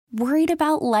Worried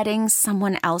about letting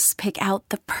someone else pick out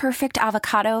the perfect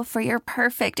avocado for your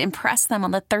perfect impress them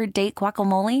on the third date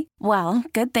guacamole? Well,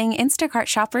 good thing Instacart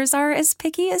shoppers are as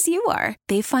picky as you are.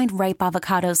 They find ripe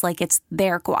avocados like it's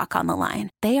their guac on the line.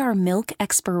 They are milk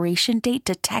expiration date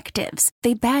detectives.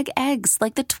 They bag eggs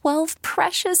like the 12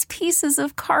 precious pieces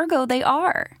of cargo they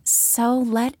are. So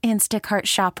let Instacart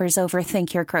shoppers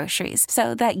overthink your groceries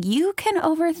so that you can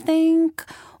overthink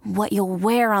what you'll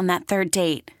wear on that third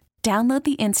date. Download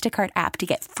the Instacart app to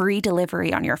get free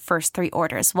delivery on your first 3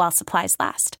 orders while supplies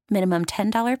last. Minimum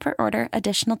 $10 per order.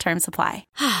 Additional terms apply.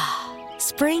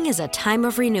 Spring is a time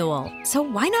of renewal, so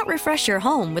why not refresh your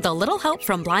home with a little help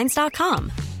from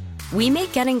Blinds.com? We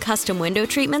make getting custom window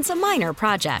treatments a minor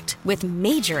project with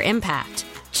major impact.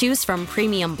 Choose from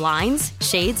premium blinds,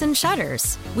 shades, and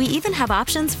shutters. We even have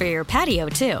options for your patio,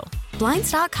 too.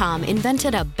 Blinds.com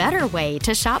invented a better way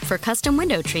to shop for custom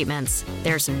window treatments.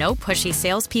 There's no pushy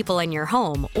salespeople in your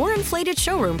home or inflated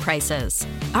showroom prices.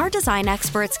 Our design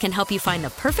experts can help you find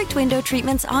the perfect window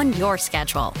treatments on your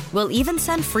schedule. We'll even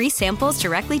send free samples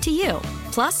directly to you.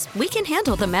 Plus, we can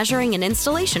handle the measuring and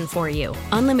installation for you.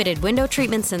 Unlimited window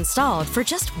treatments installed for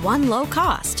just one low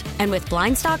cost. And with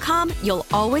Blinds.com, you'll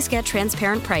always get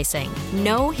transparent pricing.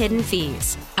 No hidden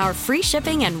fees. Our free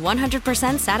shipping and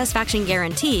 100% satisfaction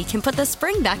guarantee can put the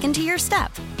spring back into your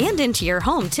step and into your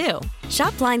home, too.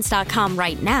 Shop Blinds.com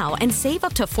right now and save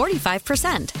up to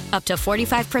 45%. Up to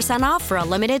 45% off for a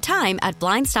limited time at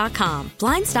Blinds.com.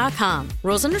 Blinds.com.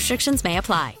 Rules and restrictions may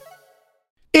apply.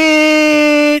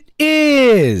 It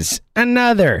is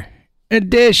another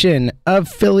edition of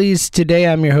Phillies Today.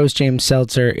 I'm your host, James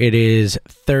Seltzer. It is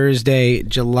Thursday,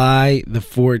 July the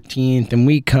 14th, and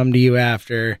we come to you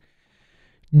after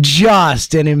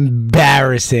just an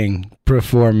embarrassing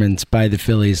performance by the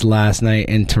Phillies last night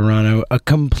in Toronto. A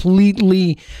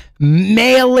completely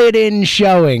mail-it-in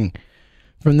showing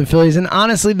from the Phillies, and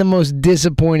honestly the most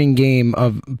disappointing game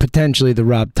of potentially the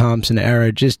Rob Thompson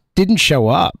era. Just didn't show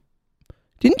up.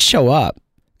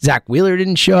 Zach Wheeler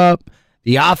didn't show up.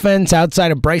 The offense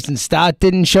outside of Bryson Stott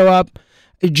didn't show up.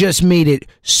 It just made it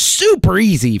super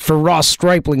easy for Ross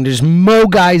Stripling to just mow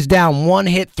guys down 1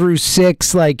 hit through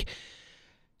 6.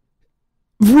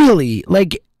 Really,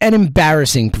 an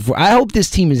embarrassing performance. I hope this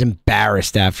team is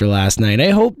embarrassed after last night. I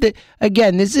hope that,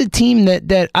 again, this is a team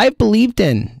that I've believed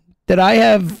in, that I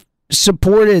have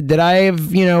supported, that I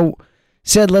have,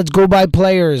 said, let's go buy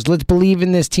players. Let's believe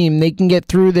in this team. They can get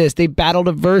through this. They battled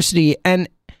adversity. And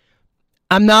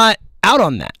I'm not out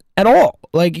on that at all.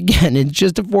 Again, it's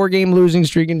just a 4-game losing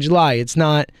streak in July. It's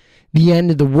not the end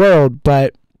of the world.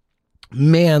 But,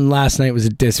 man, last night was a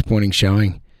disappointing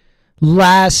showing.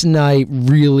 Last night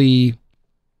really,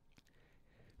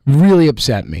 really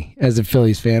upset me as a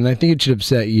Phillies fan. I think it should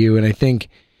upset you. And I think,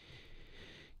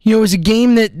 it was a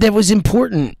game that was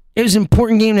important. It was an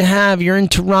important game to have. You're in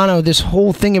Toronto. This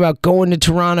whole thing about going to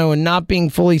Toronto and not being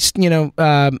fully,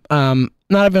 not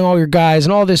having all your guys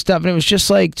and all this stuff. And it was just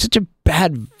such a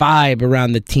bad vibe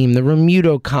around the team. The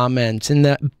Remuto comments and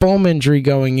the Bohm injury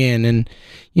going in. And,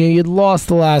 you'd lost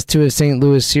the last 2 of St.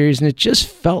 Louis series. And it just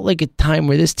felt like a time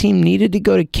where this team needed to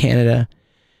go to Canada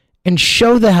and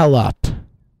show the hell up.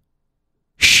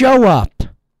 Show up.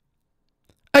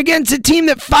 Against a team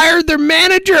that fired their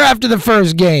manager after the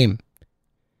first game.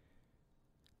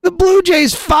 The Blue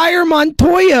Jays fire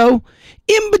Montoyo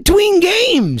in between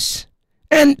games.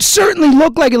 And certainly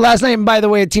looked like it last night. And by the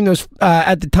way, a team that was,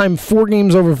 at the time, 4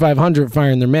 games over 500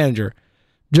 firing their manager.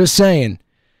 Just saying.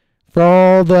 For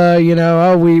all the,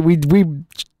 we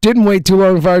didn't wait too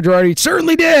long to fire Girardi.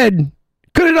 Certainly did.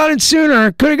 Could have done it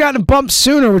sooner. Could have gotten a bump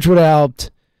sooner, which would have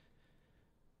helped.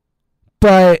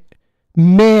 But,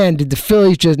 man, did the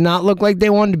Phillies just not look like they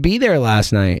wanted to be there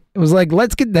last night. It was like,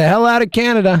 let's get the hell out of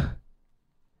Canada.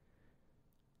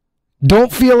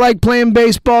 Don't feel like playing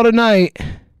baseball tonight.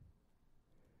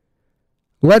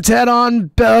 Let's head on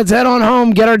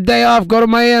home, get our day off, go to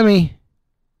Miami.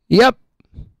 Yep.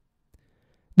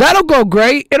 That'll go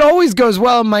great. It always goes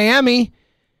well in Miami.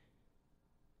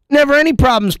 Never any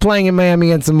problems playing in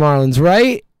Miami against the Marlins,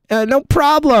 right? No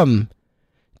problem.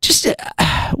 Just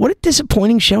what a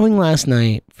disappointing showing last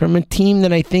night from a team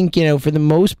that I think, for the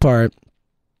most part,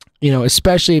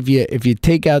 especially if you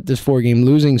take out this 4-game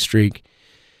losing streak,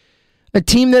 a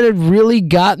team that had really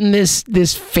gotten this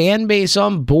fan base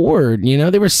on board.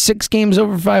 They were 7 games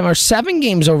over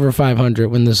 500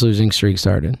 when this losing streak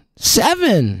started.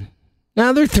 7.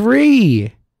 Now they're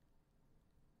 3.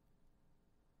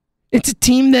 It's a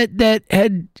team that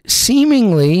had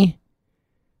seemingly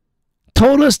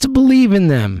told us to believe in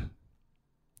them.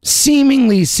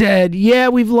 Seemingly said, yeah,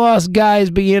 we've lost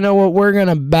guys, but you know what? We're going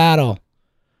to battle.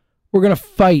 We're going to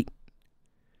fight.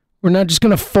 We're not just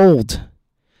going to fold.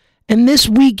 And this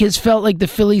week has felt like the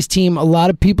Phillies team a lot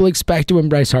of people expected when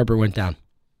Bryce Harper went down.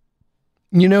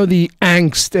 You know, the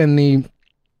angst and the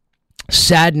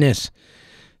sadness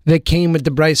that came with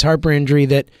the Bryce Harper injury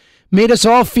that made us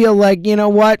all feel like, you know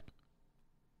what?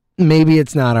 Maybe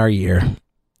it's not our year.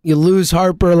 You lose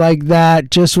Harper like that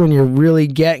just when you're really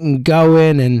getting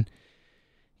going and,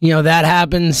 you know, that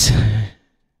happens.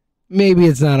 Maybe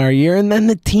it's not our year. And then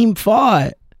the team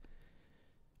fought.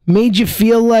 Made you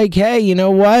feel like, hey, you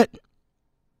know what?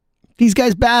 These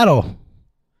guys battle.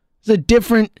 It's a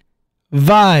different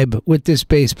vibe with this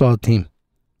baseball team.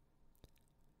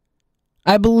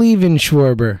 I believe in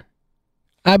Schwarber.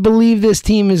 I believe this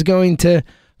team is going to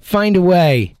find a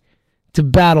way to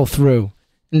battle through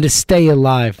and to stay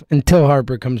alive until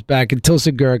Harper comes back, until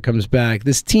Segura comes back.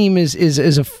 This team is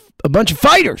a bunch of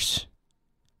fighters.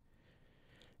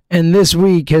 And this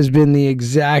week has been the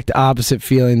exact opposite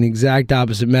feeling, the exact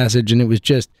opposite message, and it was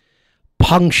just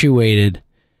punctuated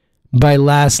by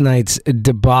last night's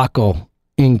debacle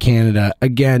in Canada.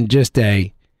 Again, just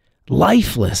a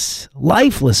lifeless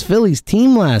Phillies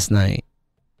team last night.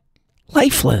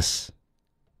 Lifeless.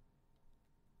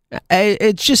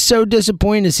 It's just so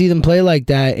disappointing to see them play like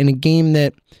that in a game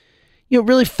that, you know,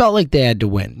 really felt like they had to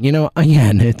win. You know,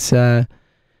 again, it's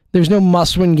there's no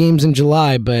must-win games in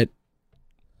July, but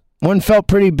one felt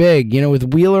pretty big, you know,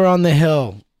 with Wheeler on the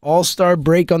hill, all-star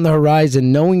break on the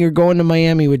horizon, knowing you're going to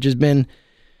Miami, which has been,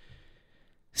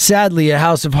 sadly, a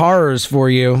house of horrors for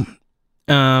you.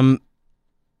 And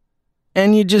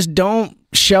you just don't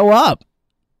show up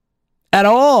at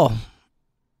all.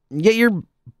 You get your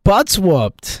butts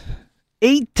whooped.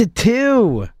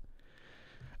 8-2.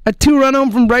 A 2-run home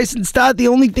from Bryson Stott, the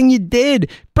only thing you did.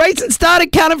 Bryson Stott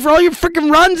accounted for all your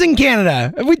freaking runs in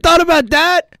Canada. Have we thought about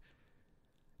that?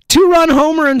 2-run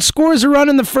homer and scores a run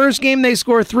in the first game. They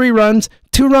score 3 runs.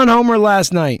 2-run homer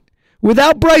last night.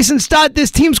 Without Bryson Stott, this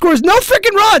team scores no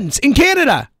freaking runs in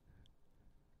Canada.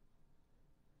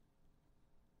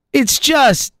 It's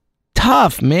just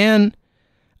tough, man.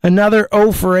 Another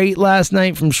 0 for 8 last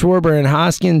night from Schwarber and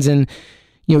Hoskins, and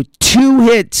 2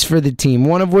 hits for the team,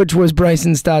 one of which was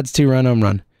Bryson Stott's 2-run home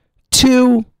run.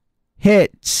 2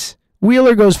 hits.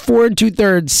 Wheeler goes 4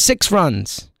 2/3, 6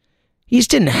 runs. He just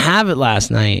didn't have it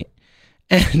last night.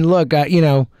 And look,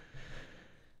 2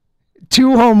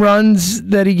 home runs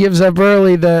that he gives up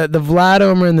early, the Vlad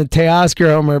homer and the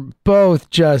Teoscar homer, both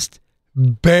just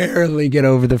barely get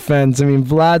over the fence. I mean,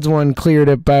 Vlad's one cleared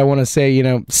it by, I want to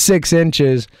say, 6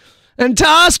 inches. And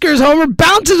Teoscar's homer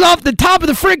bounces off the top of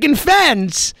the freaking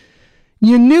fence.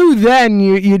 You knew then,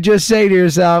 you just say to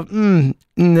yourself,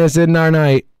 this isn't our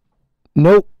night.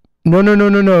 Nope. No,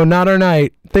 not our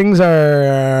night. Things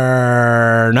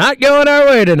are not going our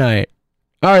way tonight,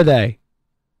 are they?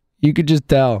 You could just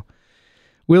tell.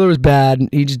 Wheeler was bad.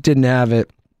 He just didn't have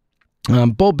it.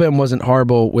 Bullpen wasn't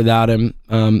horrible without him.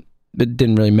 It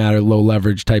didn't really matter, low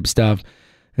leverage type stuff,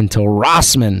 until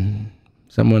Rossman,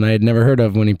 someone I had never heard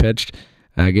of when he pitched,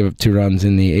 gave up 2 runs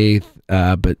in the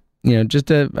 8th. But,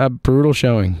 just a brutal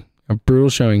showing. A brutal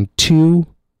showing. 2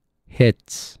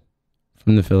 hits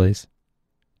from the Phillies.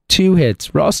 2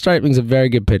 hits. Ross Stripling's a very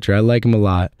good pitcher. I like him a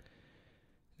lot.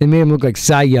 They made him look like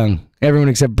Cy Young. Everyone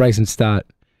except Bryson Stott.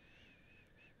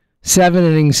 7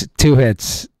 innings, 2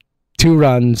 hits, 2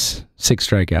 runs, 6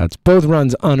 strikeouts. Both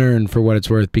runs unearned for what it's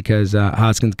worth because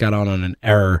Hoskins got on an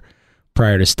error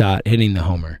prior to Stott hitting the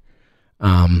homer.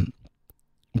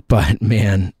 But,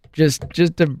 man, just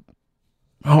a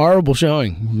horrible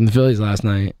showing from the Phillies last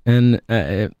night. And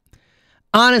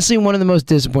honestly, one of the most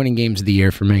disappointing games of the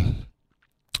year for me.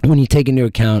 When you take into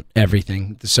account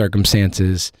everything, the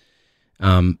circumstances,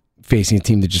 facing a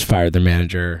team that just fired their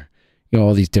manager,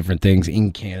 all these different things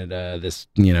in Canada, this,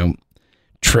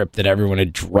 trip that everyone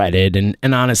had dreaded.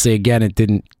 And honestly, again, it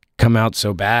didn't come out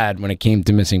so bad when it came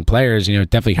to missing players. It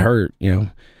definitely hurt.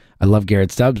 I love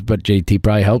Garrett Stubbs, but JT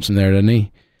probably helps him there, doesn't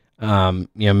he?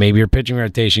 Maybe your pitching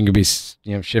rotation could be,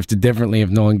 shifted differently if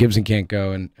Nolan Gibson can't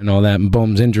go and all that. And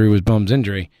Bohm's injury was Bohm's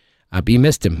injury. But you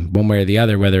missed him one way or the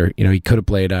other, whether, he could have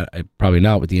played, probably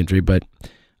not with the injury, but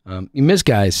you miss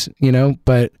guys,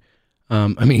 but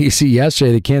you see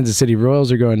yesterday the Kansas City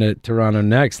Royals are going to Toronto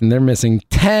next, and they're missing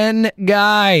 10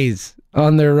 guys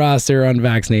on their roster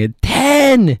unvaccinated.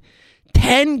 10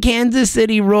 Kansas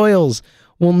City Royals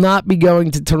will not be going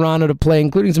to Toronto to play,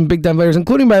 including some big-time players,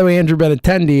 including, by the way, Andrew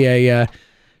Benintendi, a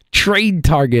trade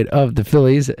target of the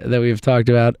Phillies that we've talked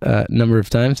about a number of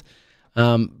times.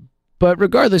 But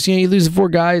regardless, you lose the 4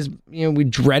 guys. We're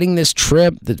dreading this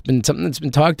trip. That's been something that's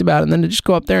been talked about, and then to just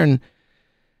go up there and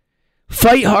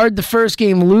fight hard the first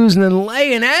game, lose, and then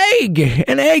lay an egg.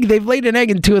 An egg. They've laid an egg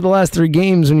in 2 of the last 3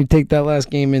 games when you take that last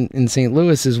game in St.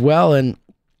 Louis as well. And,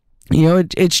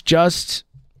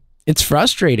 it's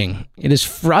frustrating. It is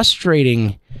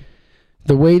frustrating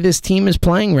the way this team is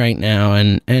playing right now.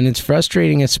 And it's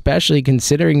frustrating, especially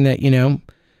considering that,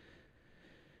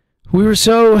 we were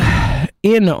so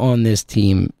in on this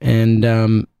team.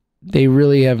 And they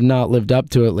really have not lived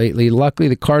up to it lately. Luckily,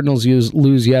 the Cardinals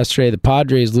lose yesterday. The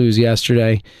Padres lose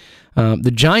yesterday.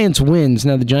 The Giants wins.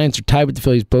 Now, the Giants are tied with the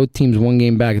Phillies. Both teams 1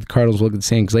 game back at the Cardinals. We'll look at the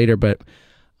standings later. But,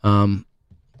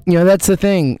 that's the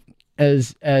thing.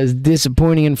 As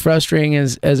disappointing and frustrating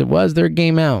as it was, they're a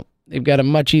game out. They've got a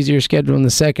much easier schedule in the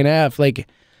second half. Like,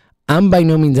 I'm by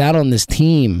no means out on this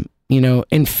team.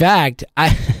 In fact,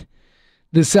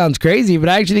 this sounds crazy, but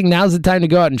I actually think now's the time to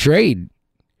go out and trade.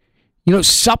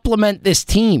 Supplement this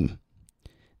team.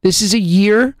 This is a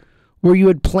year where you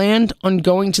had planned on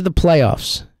going to the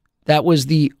playoffs. That was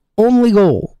the only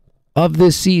goal of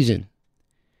this season.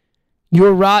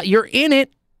 You're in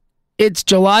it. It's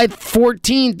July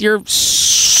 14th. You're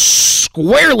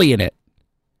squarely in it.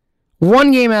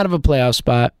 1 game out of a playoff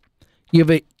spot. You have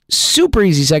a super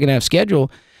easy second half schedule.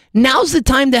 Now's the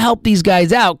time to help these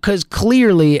guys out, because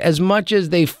clearly, as much as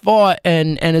they fought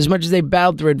and as much as they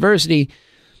battled through adversity,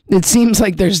 it seems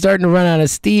like they're starting to run out of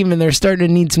steam and they're starting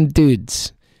to need some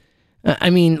dudes.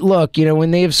 Look,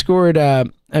 when they have scored, I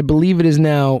believe it is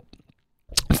now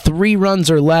 3 runs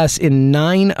or less in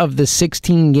 9 of the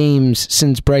 16 games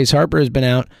since Bryce Harper has been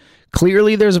out,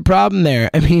 clearly there's a problem there.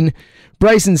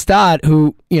 Bryson Stott,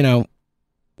 who,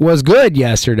 was good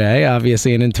yesterday,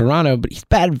 obviously, and in Toronto, but he's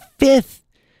batted 5th.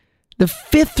 The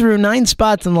 5th through 9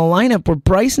 spots in the lineup were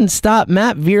Bryson Stott,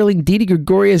 Matt Vierling, Didi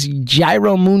Gregorius,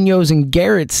 Jairo Munoz, and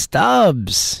Garrett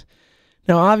Stubbs.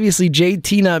 Now, obviously,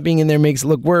 JT not being in there makes it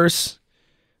look worse.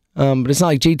 But it's not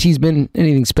like JT's been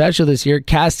anything special this year.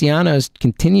 Castellanos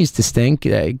continues to stink.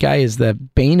 That guy is the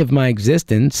bane of my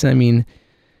existence.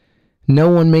 No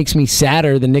one makes me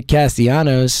sadder than Nick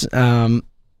Castellanos.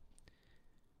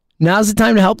 Now's the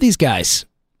time to help these guys.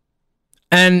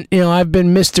 And, I've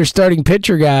been Mr. Starting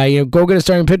Pitcher guy. Go get a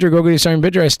starting pitcher, go get a starting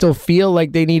pitcher. I still feel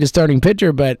like they need a starting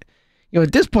pitcher, but,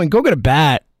 at this point, go get a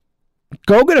bat.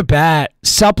 Go get a bat.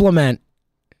 Supplement.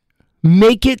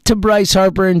 Make it to Bryce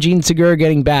Harper and Gene Segura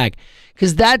getting back.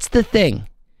 Because that's the thing.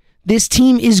 This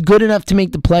team is good enough to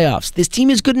make the playoffs. This team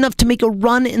is good enough to make a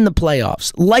run in the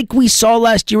playoffs, like we saw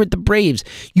last year with the Braves.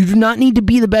 You do not need to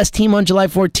be the best team on July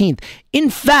 14th.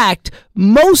 In fact,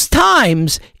 most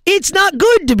times, it's not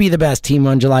good to be the best team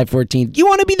on July 14th. You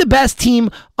want to be the best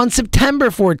team on September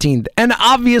 14th and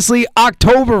obviously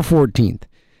October 14th.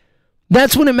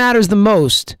 That's when it matters the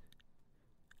most.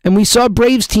 And we saw a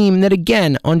Braves team that,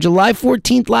 again, on July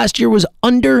 14th last year was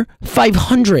under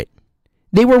 500.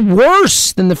 They were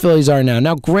worse than the Phillies are now.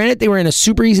 Now, granted, they were in a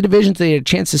super easy division, so they had a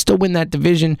chance to still win that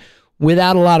division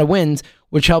without a lot of wins,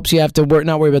 which helps you have to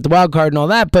not worry about the wild card and all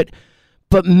that.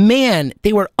 But man,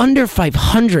 they were under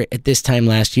 500 at this time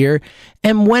last year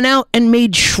and went out and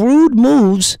made shrewd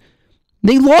moves.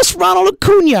 They lost Ronald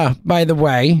Acuna, by the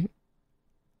way.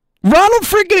 Ronald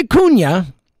freaking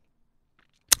Acuna.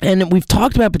 And we've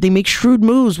talked about it, but they make shrewd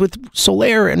moves with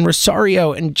Soler and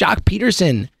Rosario and Jock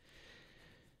Peterson.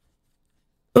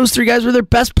 Those 3 guys were their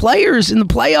best players in the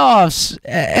playoffs.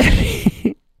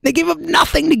 They gave up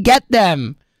nothing to get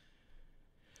them.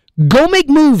 Go make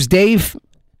moves, Dave.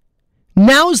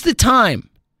 Now's the time.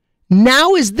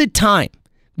 Now is the time.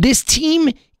 This team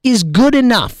is good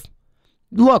enough.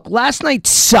 Look, last night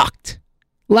sucked.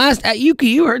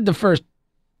 You heard the first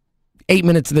 8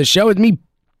 minutes of the show with me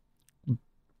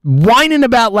whining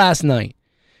about last night.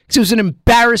 Because it was an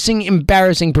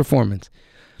embarrassing performance.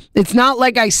 It's not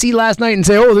like I see last night and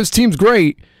say, oh, this team's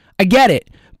great. I get it.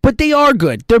 But they are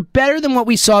good. They're better than what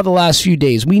we saw the last few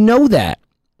days. We know that.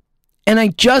 And I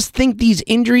just think these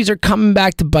injuries are coming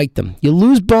back to bite them. You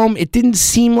lose Bohm. It didn't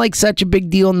seem like such a big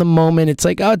deal in the moment. It's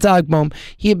like, oh, it's Alec Bohm.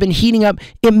 He had been heating up.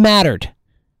 It mattered.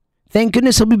 Thank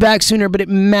goodness he'll be back sooner, but it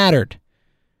mattered.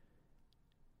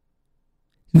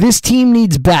 This team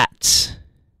needs bats.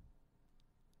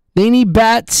 They need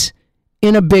bats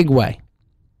in a big way.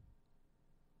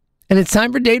 And it's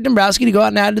time for Dave Dombrowski to go out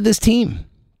and add to this team.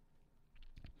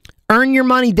 Earn your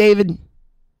money, David.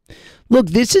 Look,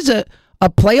 this is a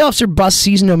playoffs or bust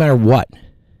season no matter what.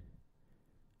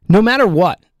 No matter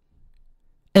what.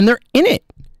 And they're in it.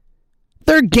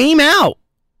 They're a game out.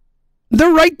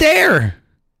 They're right there.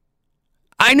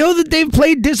 I know that they've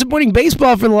played disappointing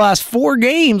baseball for the last 4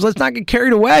 games. Let's not get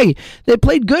carried away. They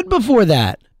played good before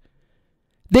that.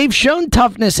 They've shown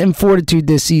toughness and fortitude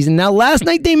this season. Now, last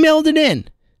night they mailed it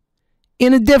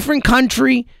in a different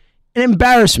country, an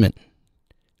embarrassment.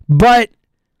 But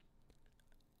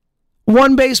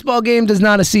one baseball game does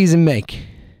not a season make.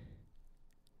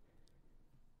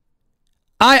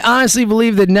 I honestly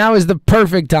believe that now is the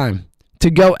perfect time to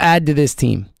go add to this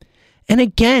team. And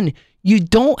again, you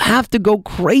don't have to go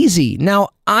crazy. Now,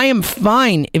 I am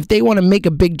fine if they want to make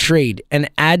a big trade and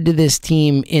add to this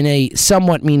team in a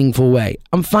somewhat meaningful way.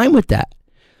 I'm fine with that.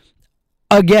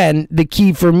 Again, the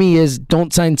key for me is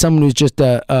don't sign someone who's just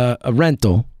a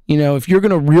rental. You know, if you're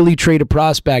going to really trade a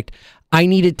prospect, I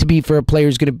need it to be for a player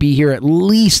who's going to be here at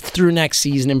least through next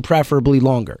season and preferably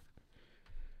longer.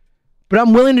 But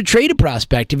I'm willing to trade a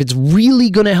prospect if it's really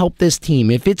going to help this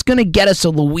team. If it's going to get us a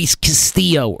Luis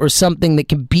Castillo or something that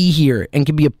can be here and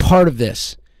can be a part of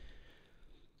this.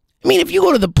 I mean, if you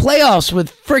go to the playoffs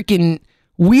with freaking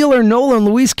Wheeler, Nola, and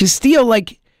Luis Castillo,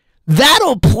 like,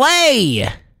 that'll play.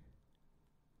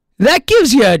 That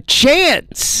gives you a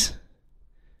chance.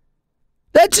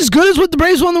 That's as good as what the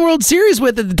Braves won the World Series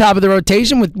with at the top of the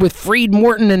rotation with Fried,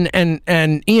 Morton,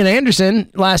 and Ian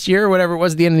Anderson last year or whatever it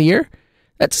was at the end of the year.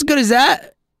 That's as good as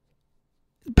that.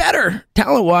 Better,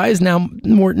 talent-wise. Now,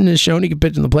 Morton has shown he can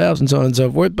pitch in the playoffs and so on and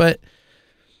so forth. But,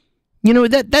 you know,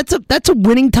 that's a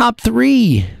winning top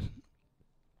three.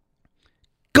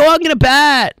 Go out and get a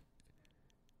bat.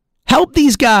 Help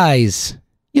these guys.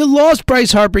 You lost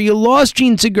Bryce Harper. You lost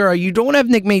Gene Segura. You don't have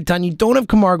Nick Maton. You don't have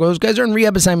Camargo. Those guys are in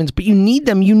rehab assignments, but you need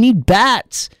them. You need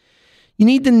bats. You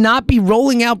need to not be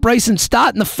rolling out Bryson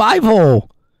Stott in the 5-hole.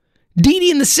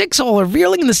 Didi in the 6-hole or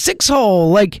Veerling in the 6-hole.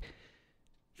 Like,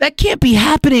 that can't be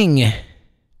happening.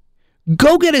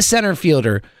 Go get a center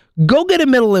fielder. Go get a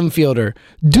middle infielder.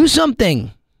 Do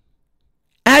something.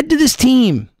 Add to this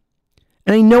team.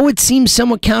 And I know it seems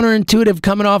somewhat counterintuitive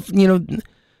coming off, you know,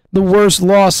 the worst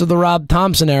loss of the Rob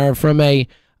Thompson era from a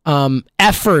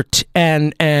effort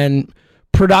and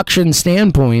production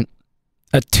standpoint.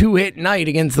 A 2-hit night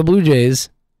against the Blue Jays.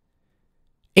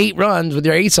 8 runs with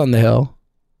your ace on the hill.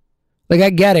 Like, I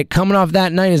get it. Coming off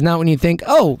that night is not when you think,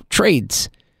 oh, trades.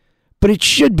 But it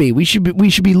should be. We should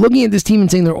be looking at this team and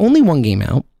saying they're only one game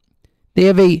out. They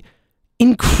have a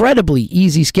incredibly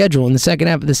easy schedule in the second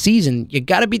half of the season. You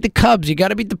got to beat the Cubs. You got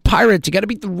to beat the Pirates. You got to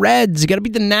beat the Reds. You got to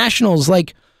beat the Nationals.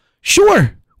 Like,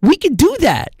 sure, we can do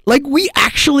that. Like, we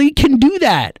actually can do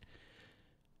that.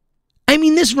 I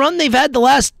mean, this run they've had the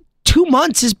last 2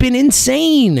 months has been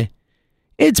insane.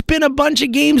 It's been a bunch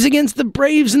of games against the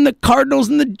Braves and the Cardinals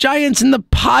and the Giants and the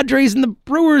Padres and the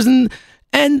Brewers and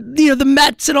you know, the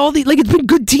Mets and all the, like, it's been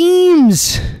good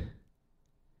teams.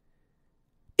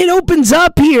 It opens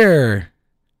up here.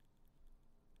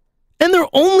 And they're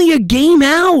only a game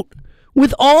out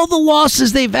with all the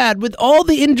losses they've had, with all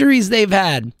the injuries they've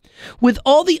had, with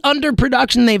all the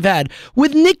underproduction they've had,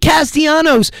 with Nick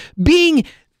Castellanos being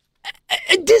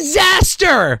a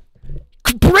disaster.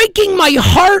 Breaking my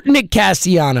heart, Nick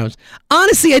Castellanos.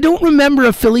 Honestly, I don't remember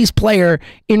a Phillies player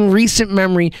in recent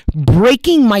memory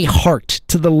breaking my heart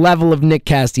to the level of Nick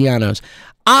Castellanos.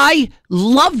 I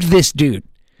loved this dude.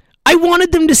 I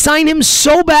wanted them to sign him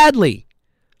so badly.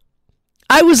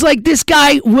 I was like, this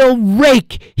guy will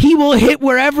rake. He will hit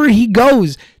wherever he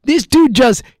goes. This dude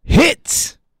just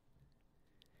hits.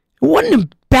 What an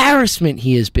embarrassment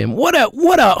he has been. What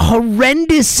a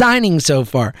horrendous signing so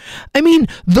far. I mean,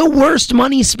 the worst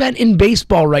money spent in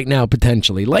baseball right now,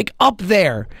 potentially. Like, up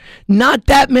there. Not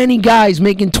that many guys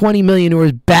making $20 million who are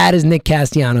as bad as Nick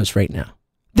Castellanos right now.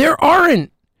 There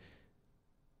aren't.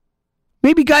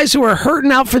 Maybe guys who are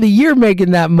hurting out for the year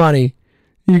making that money.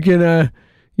 You can,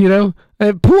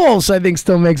 Pujols, I think,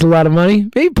 still makes a lot of money.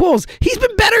 Maybe Pujols. He's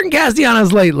been better than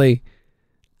Castellanos lately.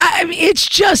 I mean, it's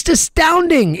just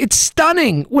astounding. It's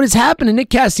stunning what has happened to Nick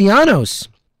Castellanos.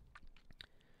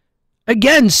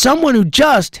 Again, someone who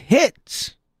just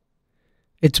hits.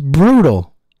 It's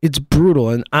brutal. It's brutal.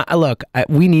 And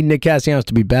we need Nick Castellanos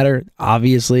to be better,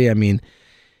 obviously. I mean,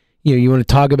 you want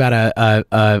to talk about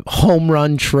a home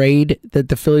run trade that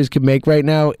the Phillies could make right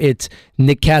now? It's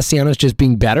Nick Castellanos just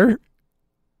being better.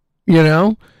 You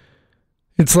know?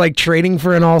 It's like trading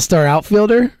for an all-star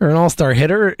outfielder or an all-star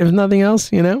hitter, if nothing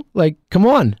else, you know? Like, come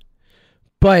on.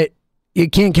 But you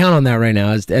can't count on that right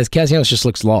now as Castellanos just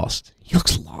looks lost. He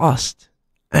looks lost.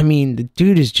 I mean, the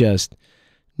dude is just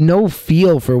no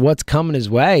feel for what's coming his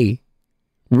way.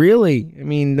 Really. I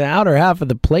mean, the outer half of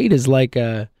the plate is like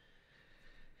his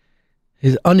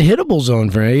unhittable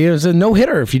zone for him. It's a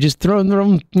no-hitter. If you just throw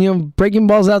him, breaking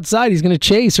balls outside, he's going to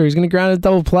chase or he's going to ground a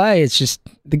double play. It's just,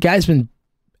 the guy's been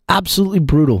absolutely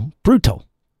brutal.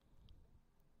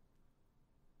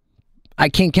 I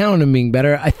can't count on him being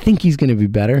better. I think he's going to be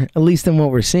better, at least than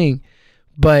what we're seeing.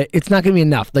 But it's not going to be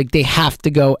enough. Like, they have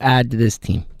to go add to this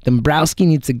team. Dombrowski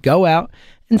needs to go out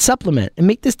and supplement and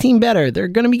make this team better. There are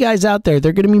going to be guys out there. There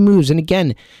are going to be moves. And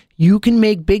again, you can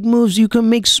make big moves. You can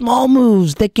make small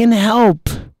moves that can help.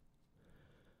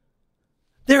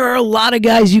 There are a lot of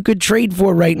guys you could trade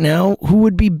for right now who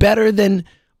would be better than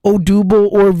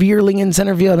Odubel or Vierling in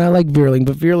center field. And I like Vierling,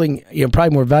 but Vierling,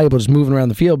 probably more valuable just moving around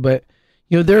the field. But,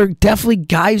 there are definitely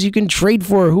guys you can trade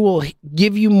for who will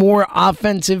give you more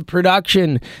offensive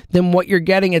production than what you're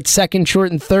getting at second,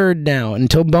 short, and third now.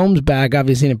 Until Bohm's back,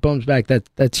 obviously, and if Bohm's back,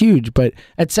 that's huge. But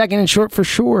at second and short, for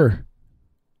sure.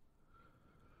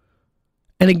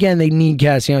 And again, they need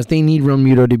Castellanos. They need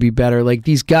Realmuto to be better. Like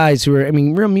these guys who are,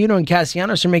 Realmuto and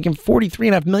Castellanos are making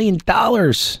 $43.5 million.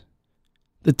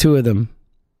 The two of them.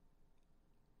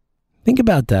 Think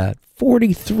about that.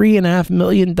 $43.5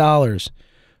 million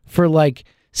for like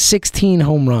 16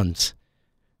 home runs,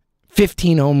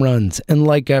 15 home runs, and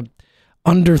like a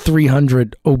under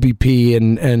 300 OBP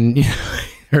and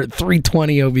or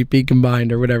 320 OBP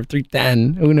combined or whatever,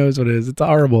 310. Who knows what it is? It's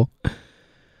horrible.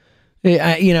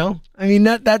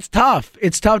 That's tough.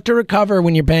 It's tough to recover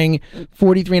when you're paying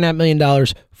 $43.5 million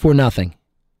for nothing,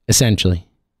 essentially.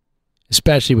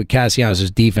 Especially with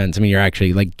Castellanos' defense. You're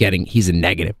actually like he's a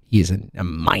negative. He's a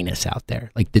minus out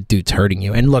there. Like the dude's hurting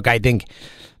you. And look, I think,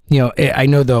 I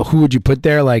know who would you put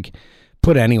there? Like,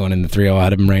 put anyone in the 3-0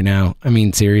 out of him right now.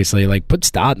 Seriously, like put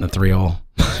Stott in the 3-0.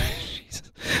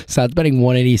 Stott's batting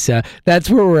 187. That's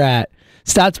where we're at.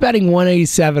 Stott's batting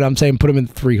 187. I'm saying put him in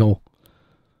the 3-hole.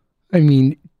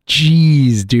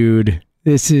 Jeez, dude.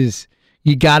 This is,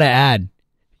 you gotta add.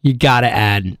 You gotta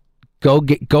add. Go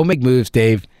make moves,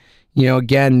 Dave.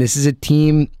 Again, this is a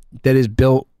team that is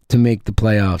built to make the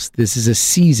playoffs. This is a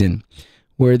season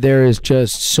where there is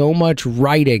just so much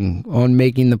riding on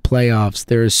making the playoffs.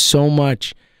 There is so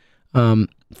much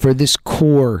for this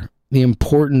core, the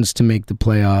importance to make the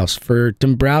playoffs, for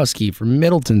Dombrowski, for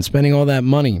Middleton, spending all that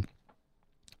money.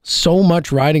 So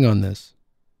much riding on this.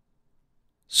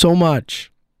 So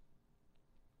much.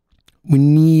 We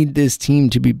need this team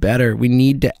to be better. We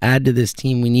need to add to this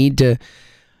team. We need to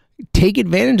take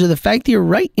advantage of the fact that you're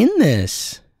right in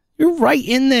this. You're right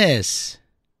in this.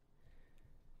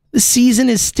 The season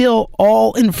is still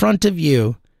all in front of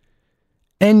you.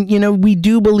 And, we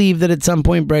do believe that at some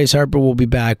point Bryce Harper will be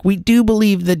back. We do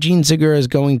believe that Gene Segura is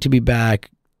going to be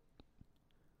back.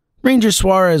 Ranger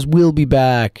Suarez will be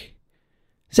back.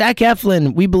 Zach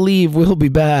Eflin, we believe, will be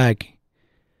back.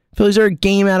 Phillies are a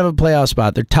game out of a playoff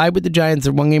spot. They're tied with the Giants.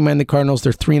 They're 1 game behind the Cardinals.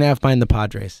 They're 3.5 behind the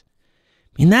Padres.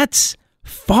 That's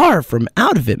far from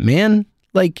out of it, man.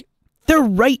 Like, they're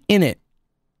right in it.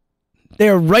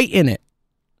 They're right in it.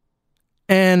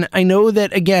 And I know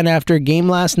that, again, after a game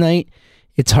last night,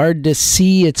 it's hard to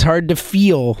see, it's hard to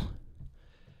feel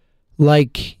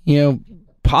like,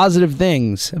 positive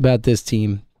things about this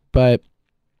team. But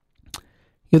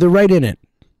they're right in it.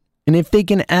 And if they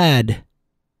can add,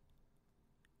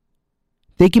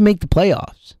 they can make the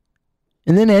playoffs.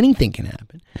 And then anything can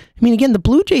happen. Again, the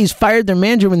Blue Jays fired their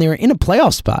manager when they were in a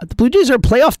playoff spot. The Blue Jays are a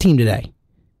playoff team today.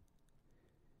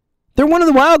 They're one of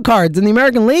the wild cards in the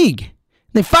American League.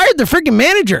 They fired their freaking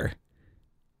manager.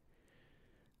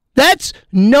 That's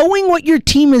knowing what your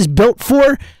team is built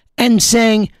for and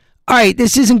saying, all right,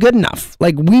 this isn't good enough.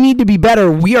 Like, we need to be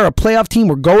better. We are a playoff team.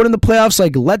 We're going in the playoffs.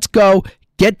 Like, let's go.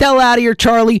 Get the hell out of here,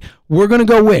 Charlie. We're going to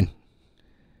go win.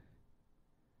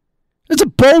 That's a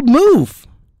bold move.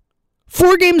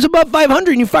 4 games above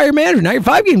 500 and you fire your manager. Now you're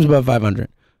 5 games above 500.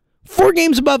 4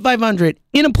 games above 500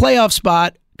 in a playoff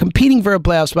spot, competing for a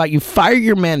playoff spot. You fire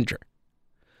your manager.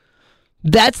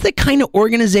 That's the kind of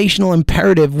organizational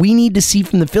imperative we need to see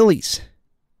from the Phillies.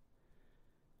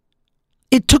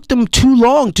 It took them too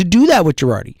long to do that with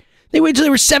Girardi. They waited until they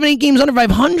were 7-8 games under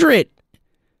 500.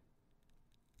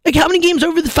 Like, how many games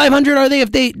over the 500 are they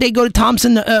if they go to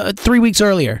Thompson 3 weeks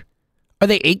earlier? Are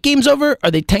they 8 games over?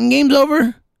 Are they 10 games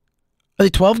over? Are they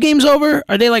 12 games over?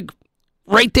 Are they like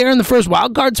right there in the first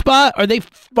wild card spot? Are they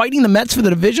fighting the Mets for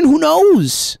the division? Who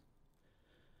knows?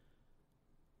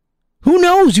 Who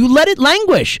knows? You let it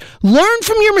languish. Learn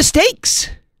from your mistakes.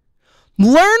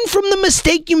 Learn from the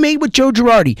mistake you made with Joe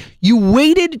Girardi. You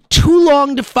waited too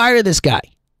long to fire this guy.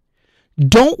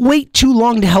 Don't wait too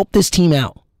long to help this team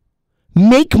out.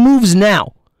 Make moves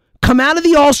now. Come out of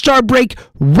the All-Star break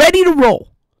ready to roll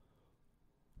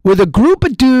with a group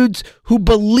of dudes who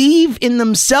believe in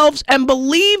themselves and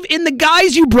believe in the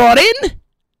guys you brought in.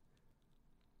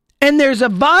 And there's a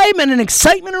vibe and an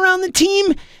excitement around the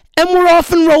team, and we're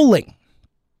off and rolling.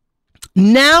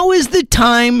 Now is the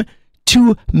time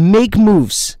to make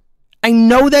moves. I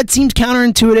know that seems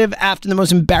counterintuitive after the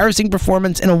most embarrassing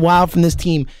performance in a while from this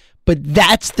team, but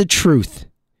that's the truth.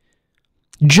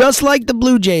 just like the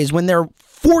Blue Jays, when they're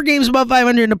 4 games above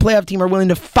 500 in a playoff team, are willing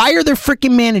to fire their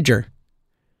freaking manager.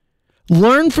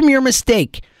 Learn from your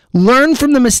mistake. Learn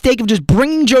from the mistake of just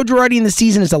bringing Joe Girardi in the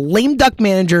season as a lame duck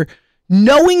manager,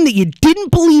 knowing that you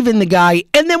didn't believe in the guy,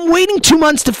 and then waiting 2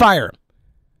 months to fire him.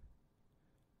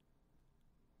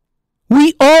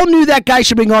 We all knew that guy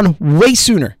should have been gone way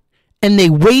sooner. And they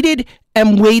waited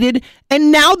and waited,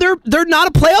 and now they're not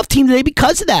a playoff team today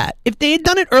because of that. If they had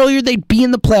done it earlier, they'd be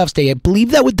in the playoffs today. I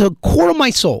believe that with the core of my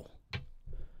soul.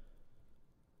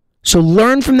 So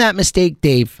learn from that mistake,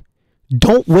 Dave.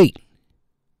 Don't wait.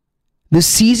 The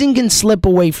season can slip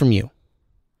away from you.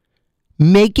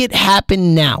 Make it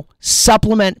happen now.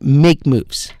 Supplement, make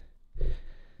moves.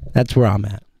 That's where I'm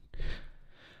at.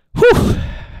 Whew.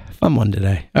 Fun one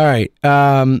today. All right.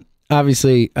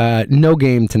 Obviously, no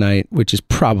game tonight, which is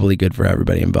probably good for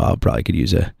everybody involved. Probably could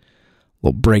use a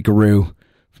little breakaroo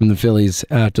from the Phillies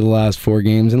after the last 4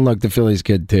 games. And look, the Phillies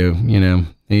could too. You know,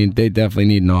 they definitely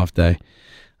need an off day.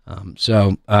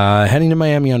 So heading to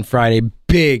Miami on Friday,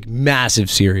 big,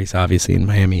 massive series, obviously, in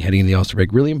Miami, heading into the All-Star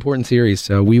break. Really important series.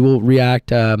 So we will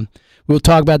react. We'll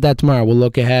talk about that tomorrow. We'll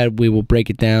look ahead. We will break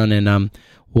it down, and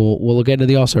we'll look into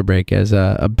the All-Star break as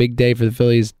a big day for the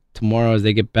Phillies tomorrow as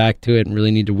they get back to it and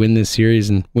really need to win this series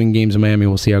and win games in Miami.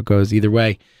 We'll see how it goes either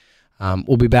way.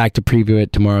 We'll be back to preview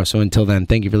it tomorrow. So until then,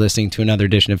 thank you for listening to another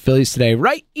edition of Phillies Today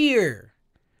right here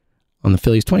on the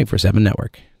Phillies 24/7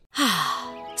 Network.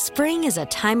 Spring is a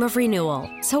time of renewal,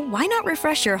 so why not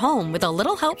refresh your home with a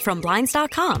little help from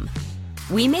Blinds.com?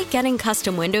 We make getting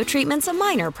custom window treatments a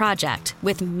minor project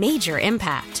with major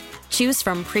impact. Choose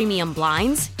from premium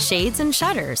blinds, shades, and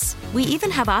shutters. We even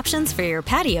have options for your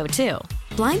patio, too.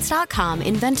 Blinds.com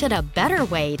invented a better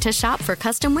way to shop for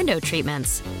custom window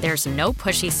treatments. There's no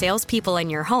pushy salespeople in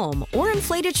your home or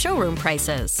inflated showroom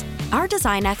prices. Our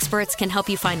design experts can help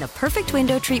you find the perfect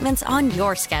window treatments on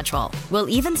your schedule. We'll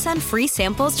even send free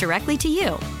samples directly to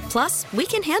you. Plus, we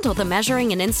can handle the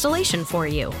measuring and installation for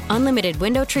you. Unlimited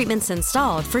window treatments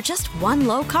installed for just one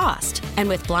low cost. And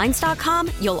with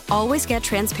Blinds.com, you'll always get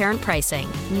transparent pricing.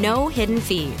 No hidden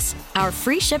fees. Our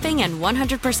free shipping and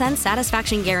 100%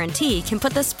 satisfaction guarantee can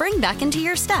put the spring back into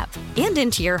your step and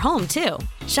into your home, too.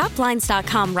 Shop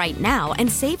Blinds.com right now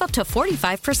and save up to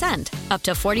 45%. Up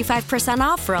to 45%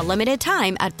 off for a limited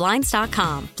time at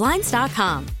Blinds.com.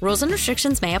 Blinds.com. Rules and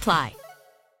restrictions may apply.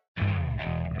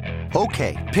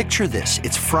 Okay, picture this.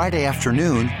 It's Friday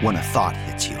afternoon when a thought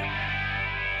hits you.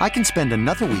 I can spend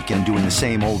another weekend doing the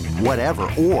same old whatever,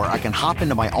 or I can hop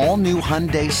into my all-new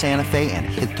Hyundai Santa Fe and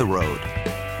hit the road.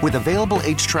 With available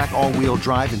H-Track all-wheel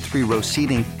drive and 3-row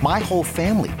seating, my whole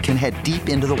family can head deep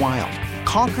into the wild.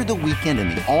 Conquer the weekend in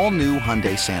the all-new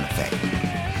Hyundai Santa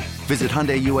Fe. Visit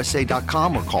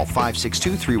HyundaiUSA.com or call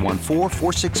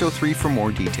 562-314-4603 for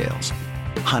more details.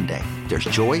 Hyundai, there's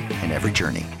joy in every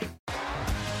journey.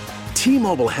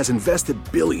 T-Mobile has invested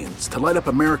billions to light up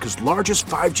America's largest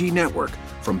 5G network,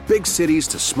 from big cities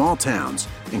to small towns,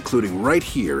 including right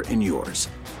here in yours.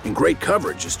 And great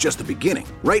coverage is just the beginning.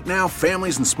 Right now,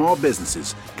 families and small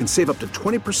businesses can save up to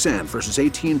 20% versus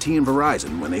AT&T and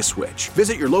Verizon when they switch.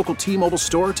 Visit your local T-Mobile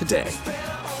store today.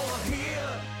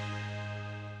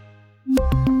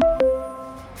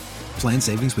 Plan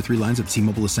savings with 3 lines of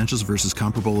T-Mobile Essentials versus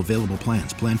comparable available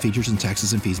plans. Plan features and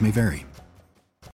taxes and fees may vary.